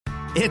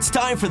It's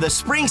time for the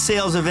spring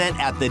sales event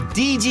at the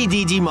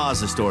DGDG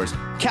Mazda stores.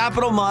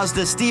 Capital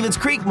Mazda, Stevens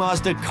Creek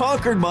Mazda,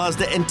 Concord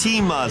Mazda, and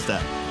Team Mazda.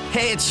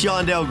 Hey, it's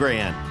Shondell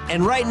Grand.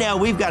 And right now,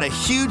 we've got a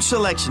huge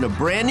selection of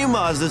brand new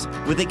Mazdas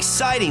with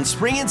exciting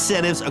spring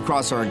incentives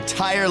across our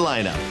entire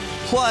lineup.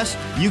 Plus,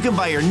 you can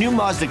buy your new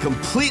Mazda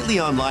completely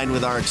online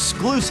with our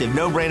exclusive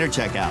no-brainer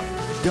checkout.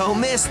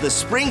 Don't miss the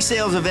spring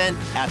sales event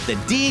at the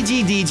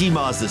DGDG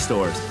Mazda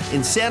stores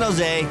in San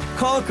Jose,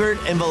 Concord,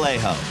 and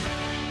Vallejo.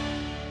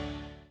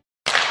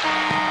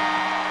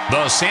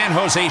 The San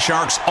Jose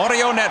Sharks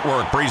Audio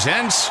Network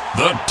presents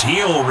the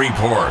Teal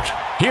Report.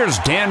 Here's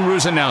Dan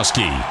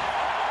Rusanowski.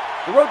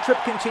 The road trip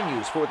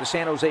continues for the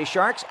San Jose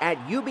Sharks at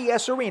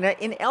UBS Arena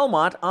in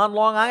Elmont on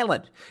Long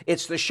Island.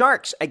 It's the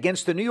Sharks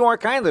against the New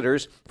York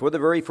Islanders for the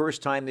very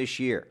first time this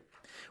year.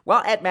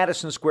 While at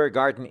Madison Square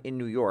Garden in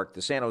New York,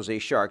 the San Jose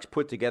Sharks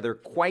put together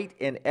quite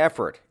an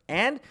effort,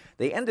 and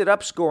they ended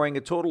up scoring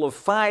a total of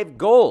 5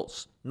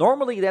 goals.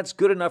 Normally, that's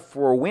good enough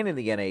for a win in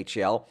the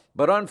NHL,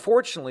 but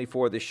unfortunately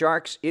for the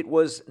Sharks, it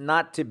was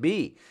not to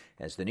be,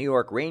 as the New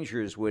York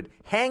Rangers would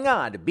hang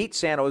on to beat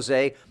San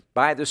Jose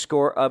by the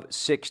score of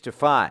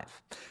 6-5.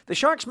 The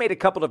Sharks made a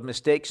couple of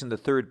mistakes in the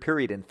third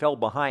period and fell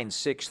behind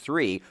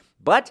 6-3,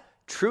 but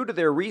true to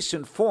their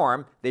recent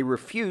form, they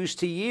refused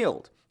to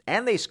yield.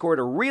 And they scored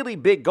a really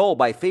big goal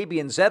by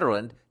Fabian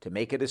Zetterlund to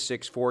make it a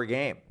 6-4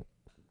 game.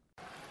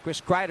 Chris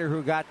Kreider,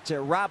 who got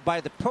robbed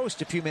by the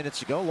post a few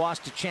minutes ago,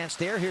 lost a chance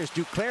there. Here's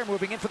Duclair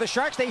moving in for the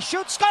Sharks. They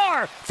shoot,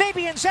 score!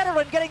 Fabian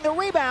Zetterlund getting the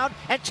rebound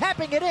and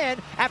tapping it in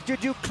after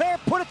Duclair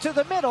put it to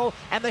the middle,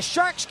 and the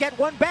Sharks get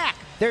one back.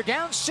 They're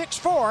down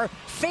 6-4.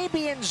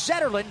 Fabian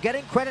Zetterlund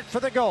getting credit for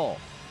the goal.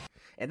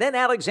 And then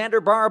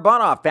Alexander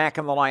Barabanov back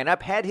in the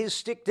lineup had his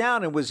stick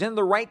down and was in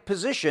the right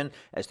position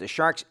as the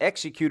Sharks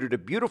executed a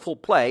beautiful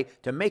play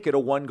to make it a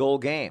 1-goal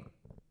game.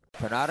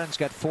 Panarin's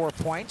got 4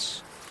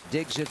 points,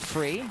 digs it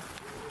free,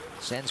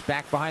 sends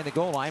back behind the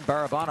goal line.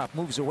 Barabanov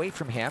moves away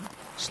from him,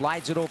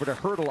 slides it over to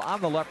Hertl on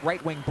the left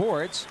right wing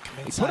boards.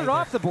 He put it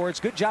off the boards.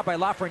 Good job by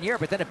Lafreniere,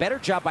 but then a better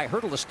job by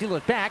Hertl to steal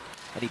it back,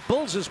 and he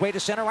bulls his way to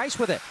center ice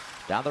with it.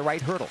 Down the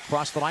right, Hertl,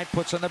 cross the line,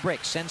 puts on the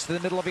break, sends to the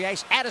middle of the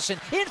ice.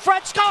 Addison in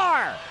front,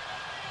 score!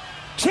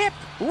 Tip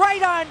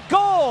right on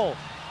goal.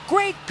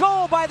 Great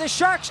goal by the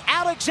Sharks,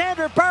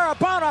 Alexander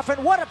Barabanov,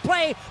 and what a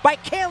play by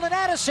Calen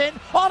Addison.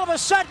 All of a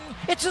sudden,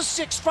 it's a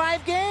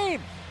 6-5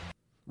 game.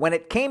 When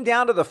it came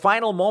down to the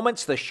final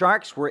moments, the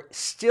Sharks were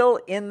still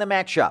in the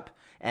matchup.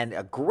 And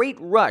a great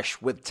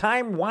rush with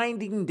time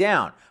winding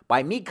down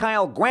by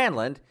Mikael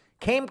Granlund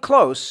came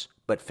close,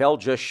 but fell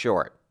just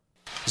short.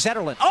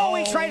 Zetterlund,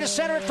 he tried to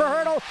center it for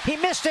Hertl. He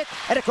missed it,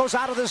 and it goes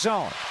out of the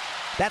zone.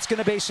 That's going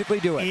to basically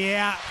do it.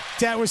 Yeah,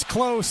 that was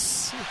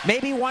close.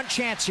 Maybe one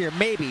chance here,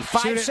 maybe.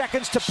 5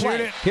 seconds to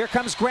play. Here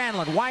comes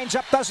Granlund, winds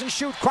up, doesn't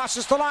shoot,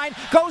 crosses the line,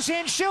 goes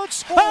in,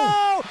 shoots.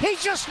 Oh, he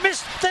just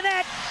missed the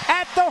net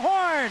at the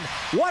horn.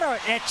 What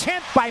an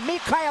attempt by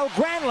Mikael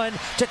Granlund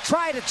to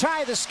try to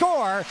tie the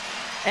score.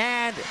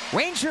 And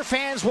Ranger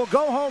fans will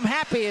go home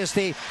happy as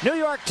the New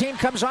York team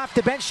comes off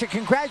the bench to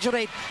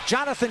congratulate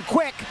Jonathan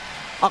Quick.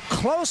 A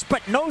close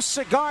but no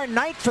cigar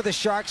night for the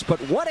Sharks, but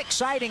what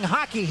exciting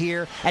hockey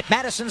here at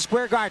Madison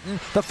Square Garden.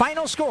 The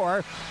final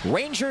score,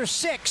 Rangers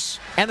 6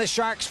 and the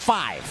Sharks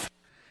 5.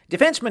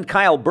 Defenseman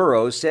Kyle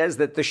Burroughs says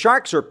that the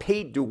Sharks are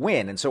paid to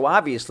win, and so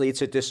obviously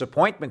it's a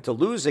disappointment to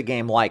lose a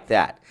game like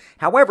that.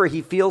 However,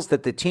 he feels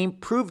that the team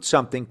proved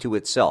something to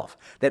itself,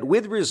 that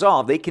with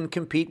resolve they can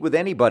compete with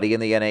anybody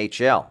in the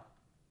NHL.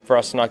 For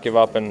us to not give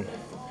up and,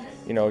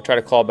 try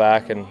to claw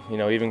back and,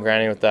 even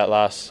granting with that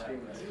last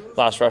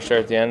rush there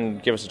at the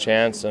end, give us a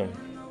chance. And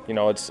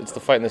it's the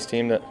fight in this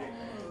team that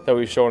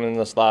we've shown in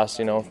this last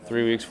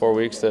 3 weeks, 4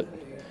 weeks that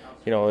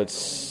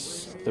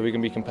it's that we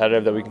can be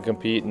competitive, that we can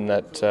compete, and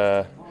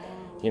that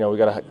we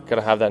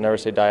gotta have that never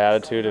say die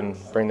attitude and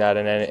bring that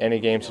in any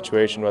game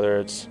situation, whether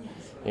it's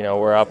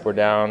we're up, we're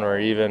down, or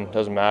even,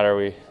 doesn't matter.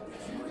 We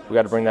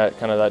got to bring that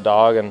that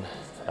dog and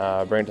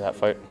bring it to that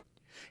fight.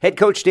 Head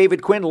coach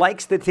David Quinn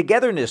likes the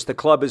togetherness the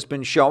club has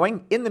been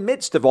showing in the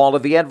midst of all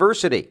of the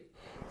adversity.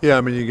 Yeah,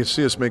 you can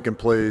see us making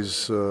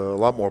plays, a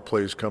lot more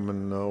plays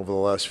coming over the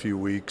last few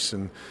weeks,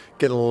 and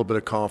getting a little bit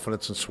of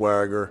confidence and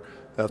swagger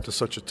after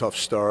such a tough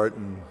start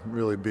and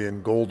really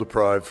being goal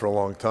deprived for a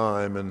long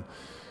time. And,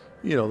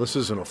 this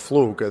isn't a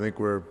fluke. I think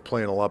we're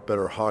playing a lot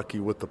better hockey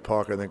with the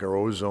puck. I think our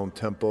ozone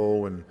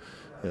tempo and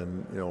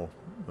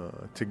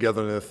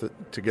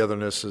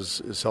togetherness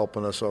is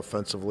helping us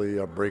offensively.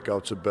 Our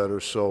breakouts are better.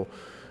 So,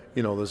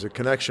 there's a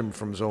connection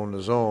from zone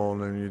to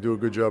zone, and you do a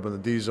good job in the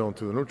D zone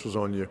to the neutral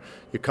zone. You're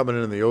coming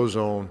in the O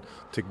zone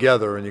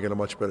together, and you get a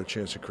much better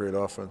chance to create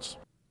offense.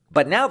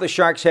 But now the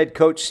Sharks head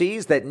coach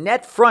sees that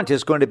net front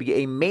is going to be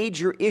a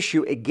major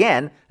issue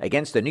again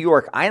against the New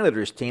York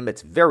Islanders team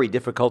that's very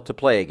difficult to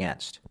play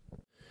against.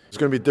 It's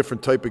going to be a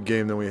different type of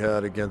game than we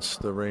had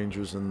against the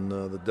Rangers and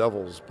the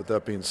Devils. But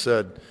that being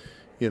said,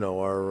 we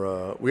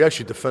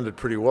actually defended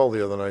pretty well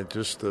the other night.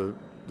 Just the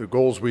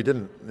goals we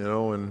didn't,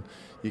 and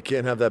you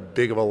can't have that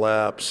big of a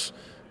lapse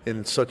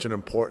in such an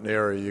important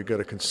area. You've got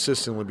to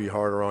consistently be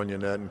harder on your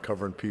net and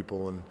covering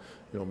people and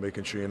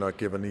making sure you're not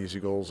giving easy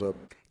goals up.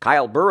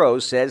 Kyle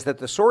Burrows says that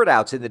the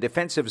sort-outs in the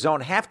defensive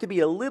zone have to be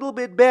a little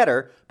bit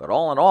better, but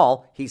all in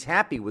all, he's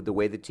happy with the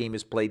way the team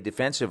has played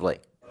defensively.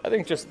 I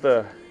think just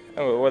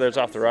whether it's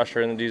off the rush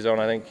or in the D zone,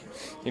 I think,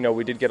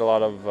 we did get a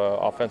lot of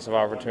offensive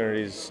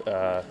opportunities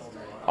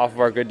off of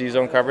our good D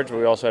zone coverage, but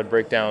we also had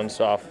breakdowns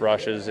off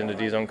rushes into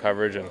D zone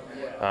coverage, and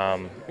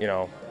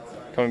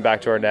coming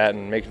back to our net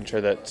and making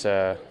sure that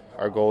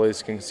our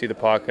goalies can see the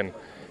puck, and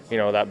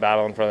that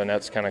battle in front of the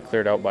net's kind of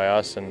cleared out by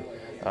us and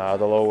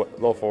the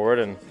low forward,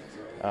 and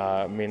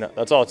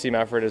that's all a team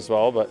effort as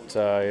well. But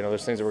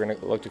there's things that we're going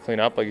to look to clean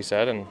up, like you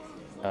said, and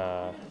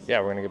we're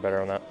going to get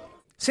better on that.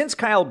 Since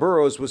Kyle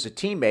Burrows was a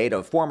teammate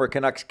of former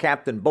Canucks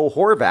captain Bo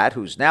Horvat,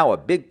 who's now a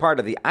big part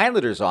of the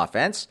Islanders'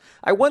 offense,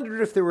 I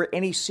wondered if there were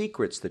any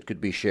secrets that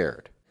could be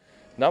shared.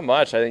 Not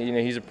much. I think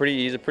he's a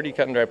pretty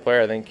cut and dry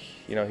player. I think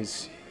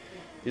he's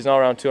an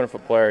all-around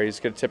 200-foot player. He's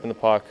good at tipping the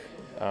puck.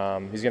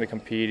 He's going to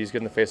compete. He's good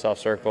in the face-off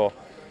circle.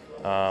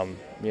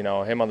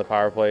 Him on the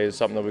power play is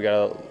something that we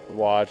got to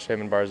watch.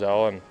 Him and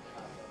Barzal, and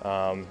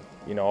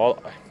you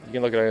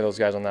can look at any of those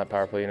guys on that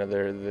power play.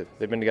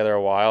 They've been together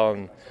a while,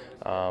 and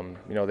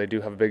they do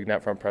have a big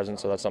net front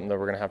presence, so that's something that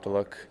we're going to have to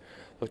look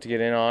to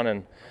get in on.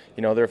 And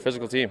they're a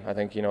physical team. I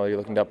think you're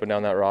looking up and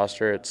down that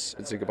roster. It's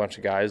like a bunch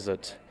of guys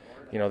that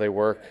they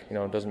work.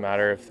 It doesn't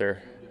matter if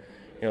they're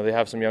they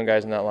have some young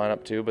guys in that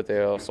lineup too, but they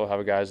also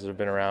have guys that have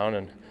been around,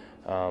 and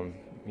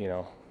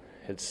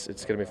it's going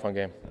to be a fun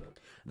game.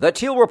 The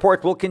Teal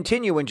Report will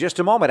continue in just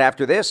a moment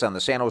after this on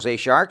the San Jose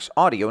Sharks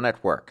Audio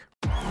Network.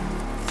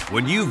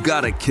 When you've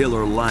got a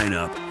killer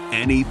lineup,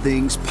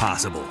 anything's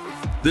possible.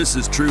 This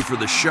is true for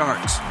the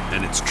Sharks,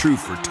 and it's true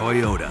for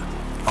Toyota.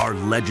 Our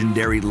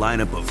legendary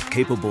lineup of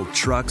capable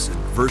trucks and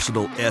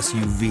versatile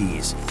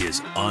SUVs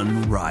is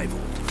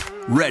unrivaled.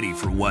 Ready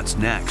for what's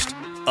next,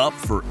 up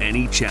for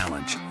any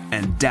challenge,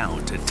 and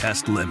down to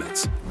test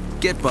limits.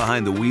 Get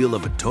behind the wheel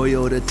of a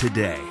Toyota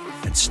today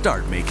and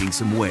start making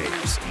some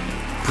waves.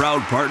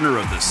 Proud partner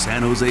of the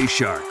San Jose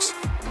Sharks.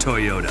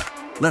 Toyota,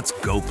 let's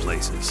go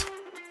places.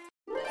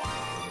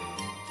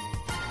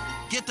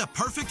 Get the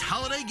perfect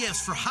holiday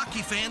gifts for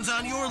hockey fans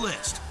on your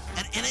list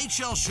at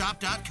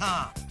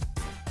NHLShop.com.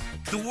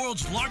 The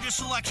world's largest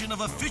selection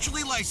of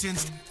officially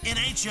licensed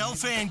NHL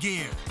fan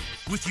gear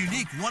with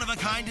unique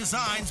one-of-a-kind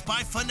designs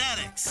by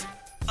Fanatics,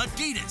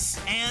 Adidas,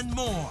 and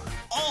more.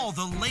 All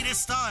the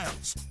latest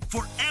styles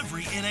for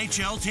every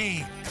NHL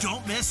team.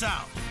 Don't miss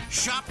out.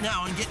 Shop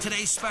now and get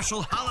today's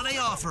special holiday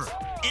offer.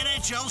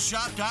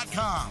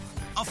 NHLShop.com.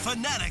 A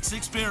Fanatics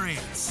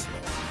experience.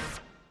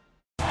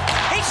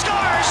 He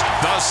scores!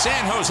 The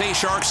San Jose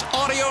Sharks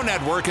Audio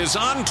Network is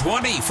on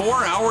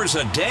 24 hours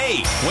a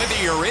day. Whether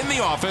you're in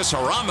the office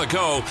or on the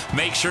go,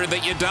 make sure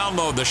that you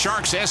download the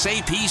Sharks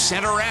SAP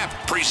Center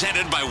app,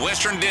 presented by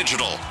Western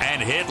Digital,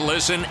 and hit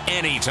listen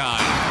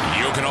anytime.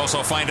 You can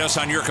also find us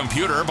on your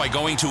computer by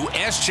going to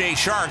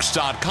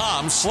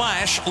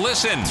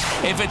sjsharks.com/listen.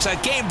 If it's a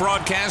game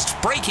broadcast,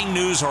 breaking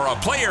news, or a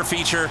player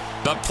feature,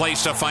 the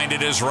place to find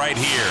it is right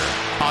here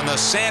on the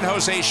San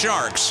Jose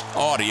Sharks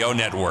Audio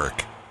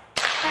Network.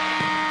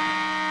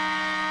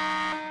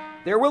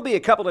 There will be a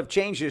couple of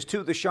changes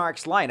to the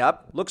Sharks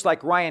lineup. Looks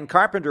like Ryan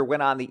Carpenter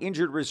went on the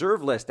injured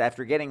reserve list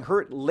after getting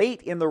hurt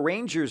late in the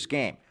Rangers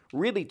game.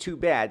 Really too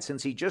bad,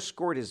 since he just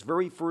scored his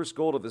very first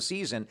goal of the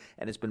season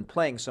and has been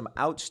playing some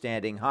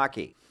outstanding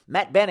hockey.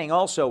 Matt Benning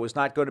also is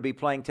not going to be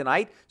playing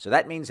tonight, so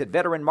that means that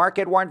veteran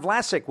Mark-Edouard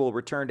Vlasic will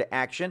return to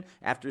action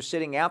after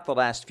sitting out the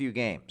last few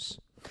games.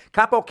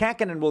 Kaapo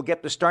Kähkönen will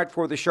get the start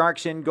for the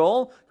Sharks in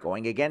goal.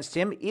 Going against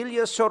him,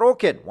 Ilya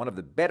Sorokin, one of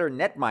the better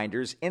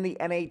netminders in the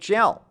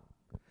NHL.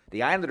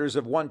 The Islanders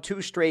have won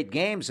 2 straight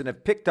games and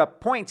have picked up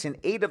points in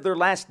 8 of their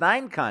last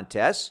 9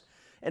 contests.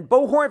 And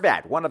Bo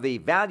Horvat, one of the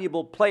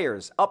valuable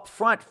players up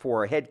front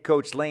for head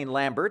coach Lane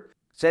Lambert,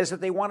 says that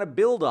they want to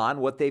build on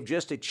what they've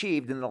just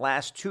achieved in the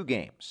last 2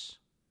 games.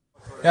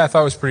 Yeah, I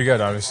thought it was pretty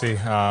good, obviously.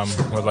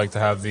 Would like to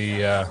have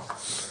the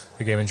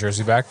game in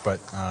Jersey back, but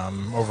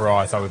overall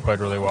I thought we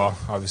played really well.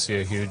 Obviously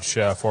a huge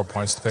 4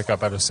 points to pick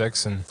up out of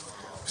 6, and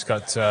just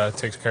got to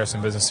take care of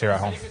some business here at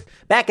home.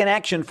 Back in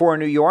action for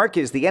New York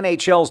is the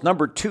NHL's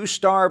number 2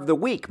 star of the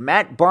week,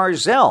 Matt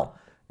Barzal.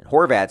 And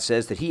Horvat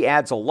says that he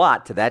adds a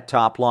lot to that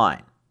top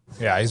line.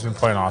 Yeah, he's been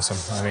playing awesome.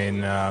 I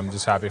mean, I'm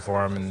just happy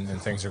for him, and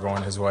things are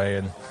going his way,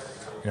 and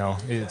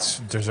it's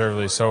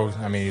deservedly so.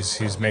 I mean,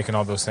 he's making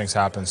all those things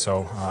happen,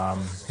 so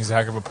he's a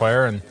heck of a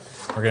player, and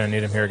we're going to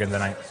need him here again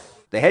tonight.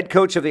 The head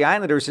coach of the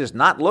Islanders is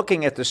not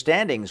looking at the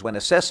standings when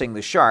assessing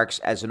the Sharks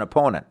as an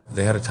opponent.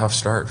 They had a tough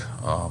start.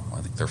 I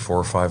think they're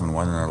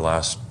 4-5-1 in their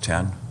last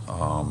 10.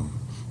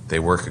 They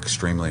work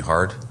extremely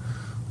hard.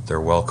 They're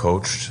well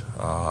coached,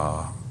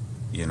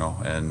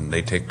 and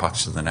they take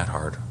pucks to the net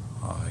hard.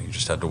 You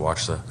just had to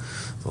watch the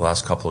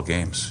last couple of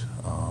games,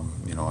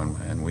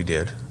 and we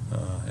did.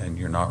 And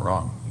you're not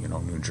wrong.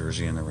 New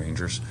Jersey and the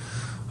Rangers,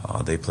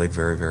 they played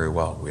very, very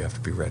well. We have to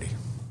be ready.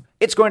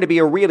 It's going to be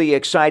a really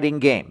exciting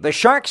game. The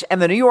Sharks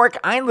and the New York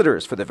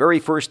Islanders for the very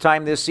first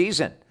time this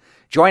season.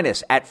 Join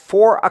us at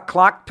 4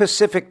 o'clock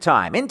Pacific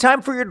Time, in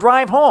time for your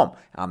drive home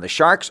on the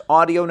Sharks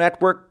Audio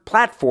Network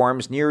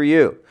platforms near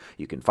you.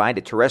 You can find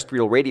a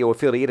terrestrial radio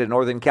affiliate in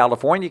Northern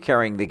California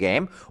carrying the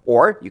game,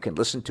 or you can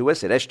listen to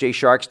us at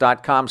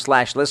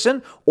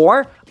sjsharks.com/listen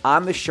or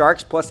on the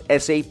Sharks Plus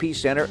SAP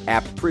Center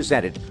app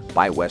presented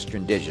by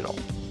Western Digital.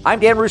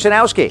 I'm Dan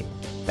Rusanowski.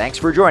 Thanks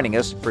for joining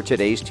us for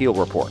today's Teal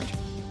Report.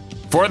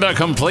 For the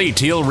complete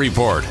Teal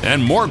Report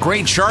and more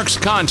great Sharks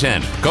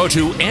content, go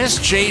to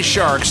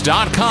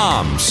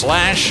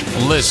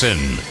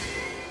sjsharks.com/listen.